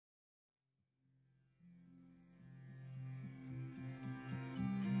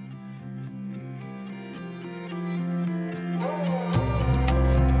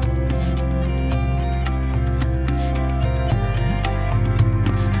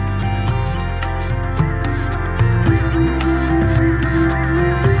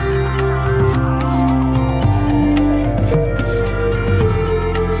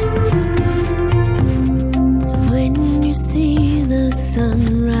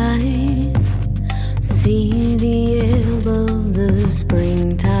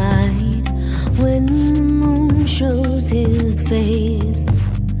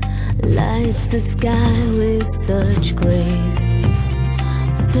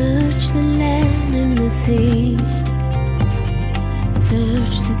the land and the sea.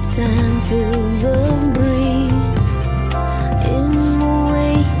 Search the sand, feel the breeze.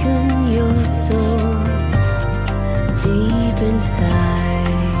 Awaken your soul deep inside.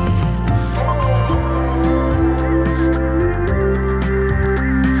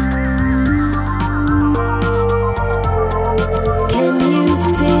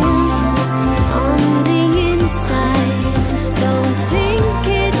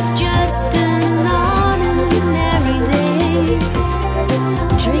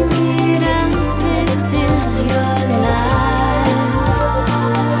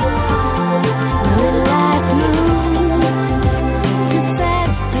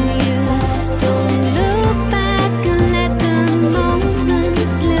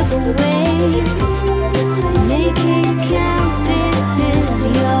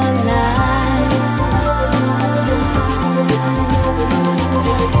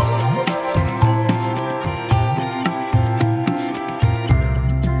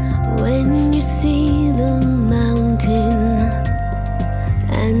 When you see the mountain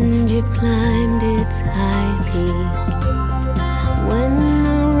and you've climbed its high peak, when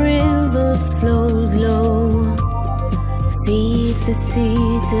the river flows low, feeds the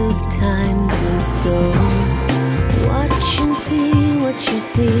seeds of time to sow. Watch and see what you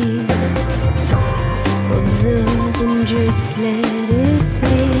see. Observe and just let it